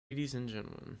Ladies and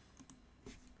gentlemen,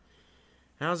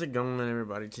 how's it going,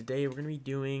 everybody? Today we're going to be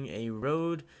doing a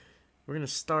road. We're going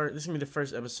to start, this is going to be the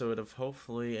first episode of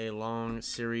hopefully a long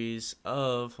series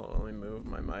of, hold on, let me move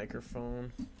my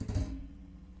microphone.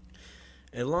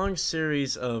 A long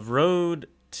series of road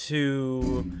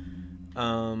to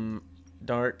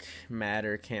dark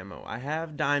matter camo. I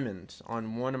have diamond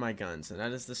on one of my guns, and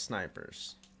that is the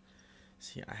snipers.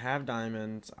 See, I have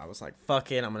diamonds. I was like,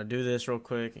 fuck it, I'm going to do this real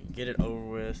quick and get it over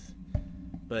with.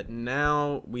 But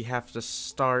now we have to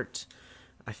start.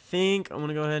 I think I'm going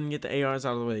to go ahead and get the ARs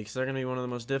out of the way because they're going to be one of the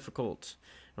most difficult.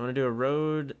 I'm going to do a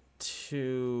road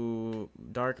to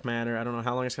dark matter. I don't know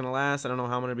how long it's going to last. I don't know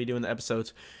how I'm going to be doing the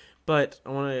episodes. But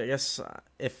I want to, I guess,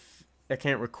 if I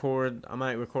can't record, I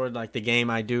might record like the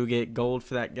game I do get gold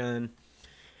for that gun.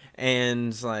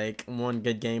 And like one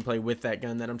good gameplay with that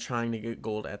gun that I'm trying to get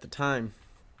gold at the time.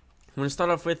 I'm going to start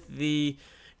off with the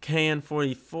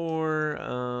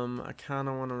KN-44. I kind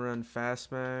of want to run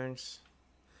fast mags,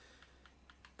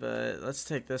 but let's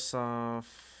take this off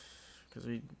because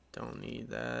we don't need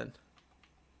that.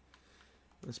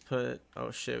 Let's put,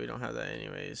 oh shit, we don't have that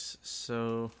anyways,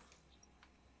 so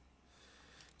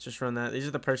just run that. These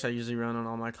are the perks I usually run on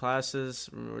all my classes.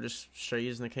 We're just straight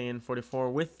using the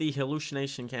KN-44 with the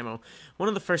hallucination camo. One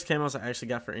of the first camos I actually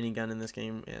got for any gun in this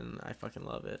game, and I fucking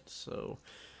love it. So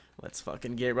let's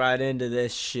fucking get right into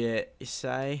this shit, you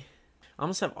say? I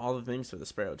almost have all the things for the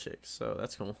Sparrow chick, so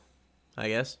that's cool, I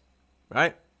guess.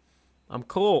 Right? I'm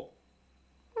cool.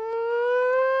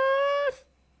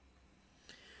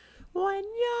 When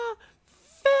you're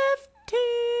 15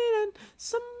 and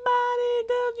somebody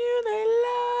tells you they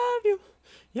love you,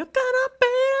 you're gonna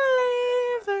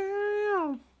believe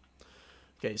them.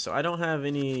 Okay, so I don't have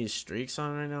any streaks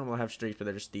on right now. We'll have streaks, but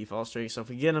they're just default streaks. So if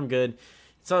we get them good,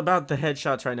 it's all about the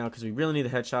headshots right now because we really need the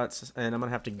headshots, and I'm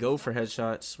gonna have to go for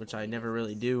headshots, which I never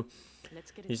really do.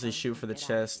 Usually shoot for the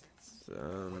chest.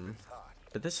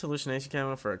 But this hallucination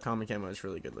camo for a common camo is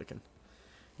really good looking.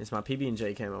 It's my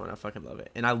PB&J camo, and I fucking love it.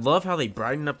 And I love how they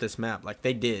brighten up this map. Like,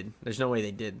 they did. There's no way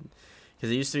they didn't. Because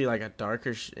it used to be, like, a darker,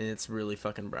 and it's really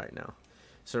fucking bright now.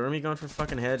 So we're going to be going for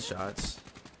fucking headshots.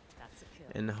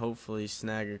 And hopefully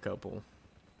snag a couple.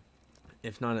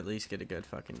 If not, at least get a good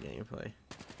fucking gameplay.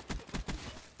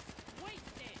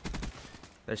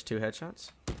 There's 2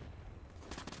 headshots.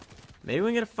 Maybe we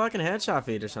can get a fucking headshot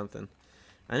feed or something.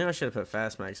 I knew I should have put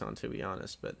fast mags on, to be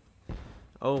honest, but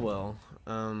oh well.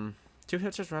 2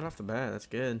 headshots right off the bat. That's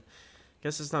good.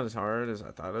 Guess it's not as hard as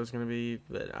I thought it was gonna be,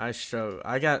 but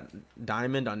I got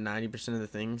diamond on 90% of the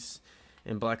things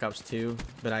in Black Ops 2,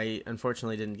 but I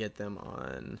unfortunately didn't get them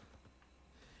on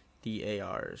the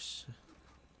ARs.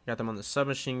 Got them on the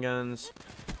submachine guns,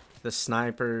 the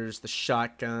snipers, the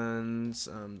shotguns,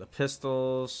 the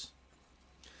pistols,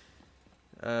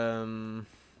 the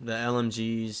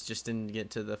LMGs. Just didn't get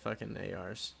to the fucking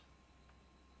ARs.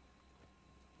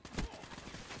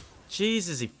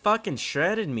 Jesus, he fucking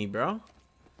shredded me, bro.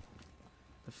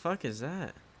 The fuck is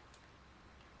that?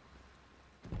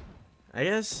 I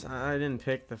guess I didn't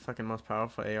pick the fucking most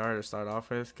powerful AR to start off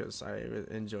with because I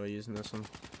enjoy using this one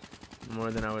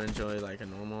more than I would enjoy like a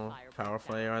normal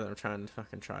powerful AR that I'm trying to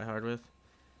fucking try hard with.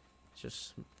 It's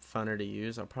just funner to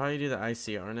use. I'll probably do the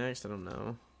ICR next. I don't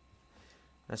know.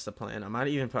 That's the plan. I might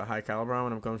even put high caliber on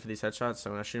when I'm going for these headshots,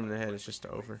 so when I shoot him in the head, it's just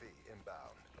over.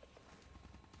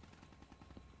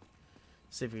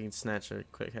 See if we can snatch a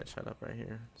quick headshot up right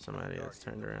here. Somebody that's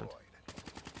turned around.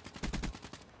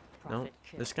 Nope.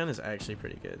 This gun is actually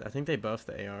pretty good. I think they buffed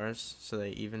the ARs so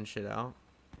they even shit out.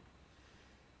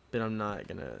 But I'm not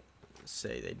gonna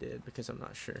say they did because I'm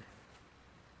not sure.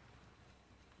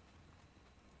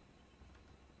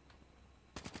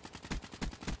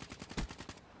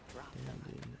 Damn,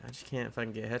 dude. I just can't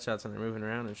fucking get headshots when they're moving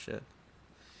around and shit.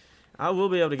 I will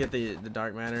be able to get the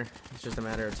dark matter. It's just a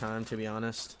matter of time, to be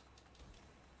honest.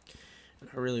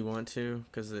 I really want to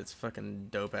because it's fucking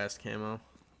dope ass camo,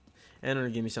 and it'll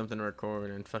give me something to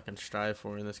record and fucking strive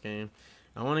for in this game.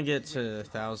 I want to get to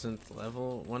 1000th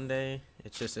level one day.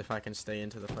 It's just if I can stay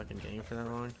into the fucking game for that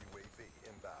long.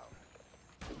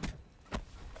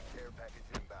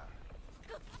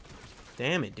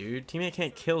 Damn it, dude. Teammate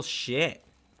can't kill shit.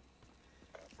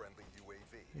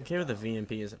 Okay, with the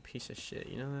VMP is a piece of shit.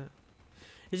 You know that?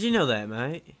 Did you know that,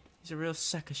 mate? He's a real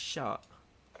sucker shot.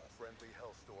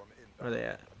 Where are they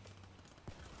at?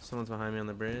 Someone's behind me on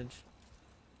the bridge.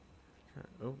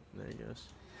 Oh, there he goes.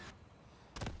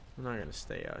 I'm not gonna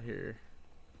stay out here.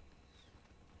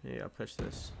 Yeah, I'll push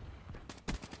this.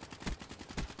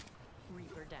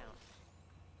 Reaper down.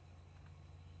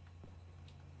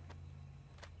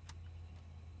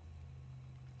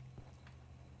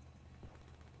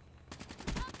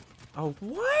 Oh,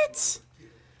 what?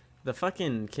 The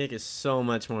fucking kick is so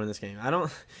much more in this game. I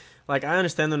don't... Like, I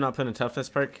understand them not putting a toughness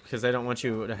perk because they don't want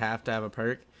you to have a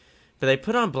perk. But they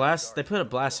put on blast... They put a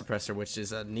blast suppressor, which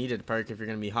is a needed perk if you're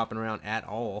going to be hopping around at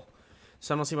all.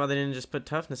 So I don't see why they didn't just put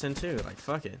toughness in too. Like,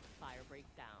 fuck it.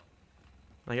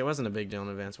 Like, it wasn't a big deal in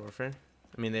Advanced Warfare.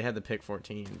 I mean, they had the pick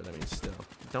 14, but I mean, still.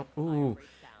 Don't... Ooh.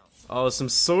 Oh, some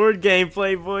sword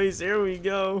gameplay, boys. Here we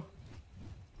go.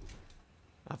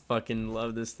 I fucking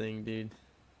love this thing, dude.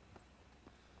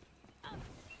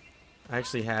 I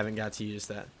actually haven't got to use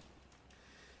that.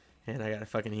 And I got a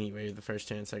fucking heat wave the first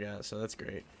chance I got, so that's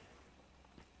great.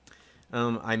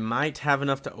 I might have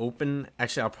enough to open...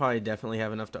 Actually, I'll probably definitely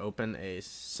have enough to open a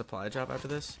supply drop after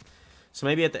this. So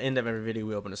maybe at the end of every video,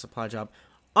 we open a supply drop.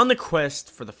 On the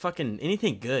quest for the fucking...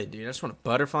 Anything good, dude. I just want a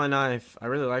butterfly knife. I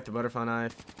really like the butterfly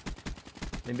knife.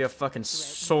 Maybe a fucking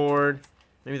sword.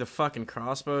 Maybe the fucking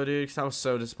crossbow, dude. Because I was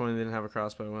so disappointed they didn't have a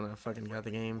crossbow when I fucking got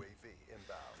the game.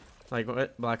 Like,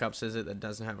 what Black Ops is it that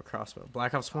doesn't have a crossbow?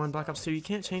 Black Ops 1, Black Ops 2, you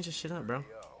can't change this shit up, bro.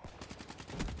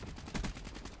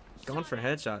 Going for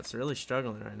headshots, really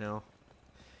struggling right now.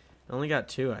 I only got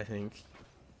 2, I think.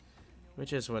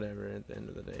 Which is whatever at the end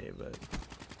of the day, but...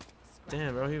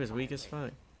 Damn, bro, he was weak as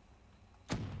fuck.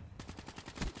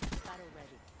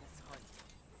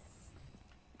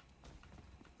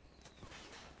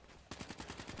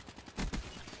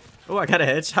 Oh, I got a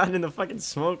headshot in the fucking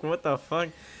smoke. What the fuck?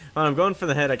 I'm going for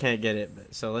the head. I can't get it.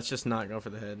 But, so let's just not go for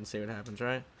the head and see what happens,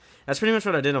 right? That's pretty much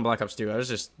what I did on Black Ops 2. I was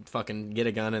just fucking get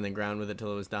a gun and then ground with it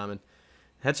till it was diamond.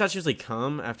 Headshots usually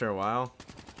come after a while.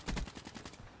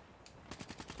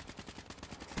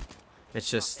 It's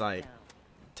just like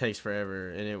takes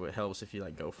forever, and it helps if you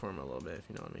like go for them a little bit, if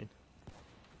you know what I mean.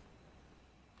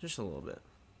 Just a little bit.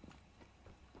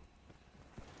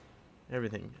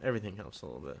 Everything helps a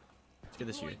little bit. Let's get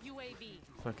this UAV.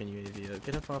 Fucking UAV up.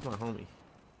 Get up off my homie.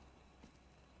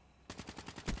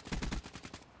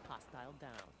 Hostile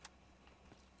down.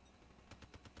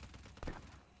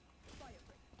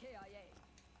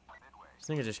 This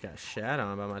nigga just got shat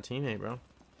on by my teammate, bro.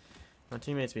 My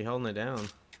teammates be holding it down.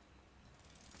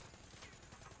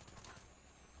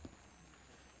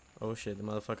 Oh shit, the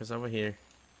motherfucker's over here.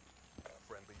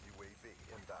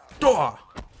 Duh!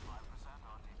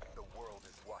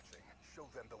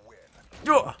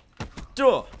 Duh!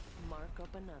 Duh! Mark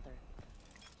up another.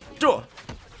 Duh!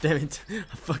 Damn it.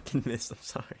 I fucking missed. I'm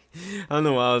sorry. I don't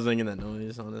know why I was making that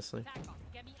noise, honestly.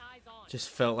 Just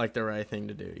felt like the right thing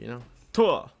to do, you know?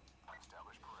 Toi!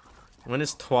 When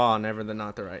is toi never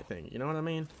not the right thing? You know what I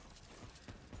mean?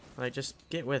 Like, just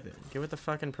get with it. Get with the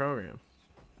fucking program.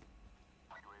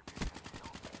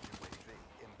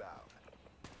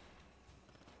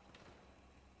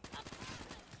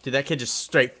 Dude, that kid just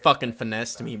straight fucking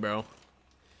finessed me, bro.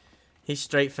 He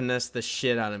straight finessed the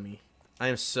shit out of me. I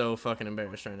am so fucking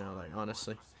embarrassed right now, like,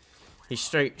 honestly. He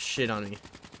straight shit on me.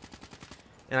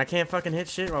 And I can't fucking hit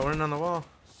shit while running on the wall.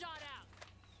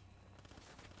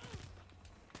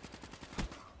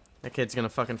 That kid's gonna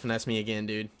fucking finesse me again,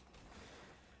 dude.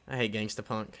 I hate gangsta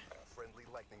punk.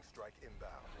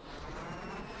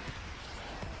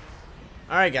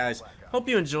 Alright, guys. Hope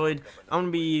you enjoyed. I'm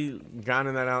gonna be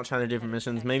grinding that out, trying to do different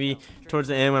missions. Maybe towards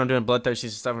the end when I'm doing bloodthirsty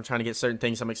stuff, I'm trying to get certain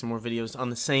things. I'll make some more videos on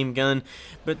the same gun.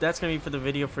 But that's gonna be for the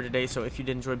video for today. So if you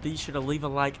did enjoy, be sure to leave a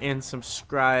like and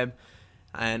subscribe.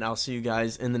 And I'll see you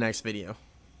guys in the next video.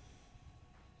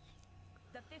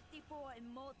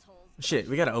 Shit,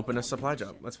 we gotta open a supply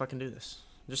drop. Let's fucking do this.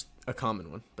 Just a common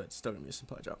one, but still gonna be a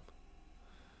supply drop.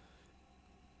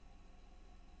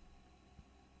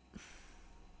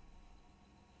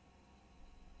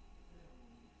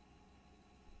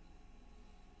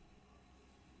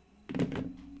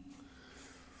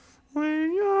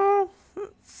 When you're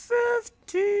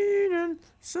 15 and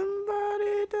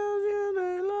somebody tells you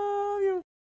they love you,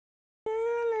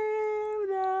 you live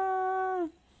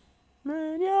down.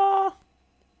 When you're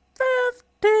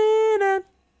 15 and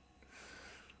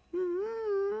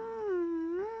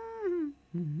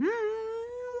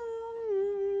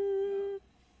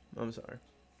I'm sorry.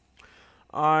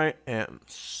 I am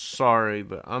sorry,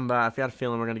 but I'm back. I've got a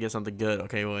feeling we're gonna get something good,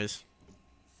 okay, boys?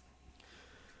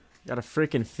 Got a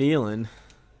freaking feeling.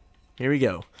 Here we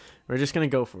go. We're just gonna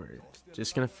go for it.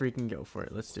 Just gonna freaking go for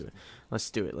it. Let's do it. Let's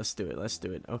do it. Let's do it. Let's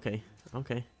do it. Okay.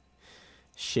 Okay.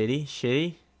 Shitty.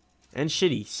 Shitty. And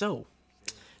shitty. So,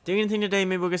 doing anything today?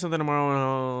 Maybe we'll get something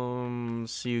tomorrow. And I'll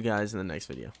see you guys in the next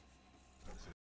video.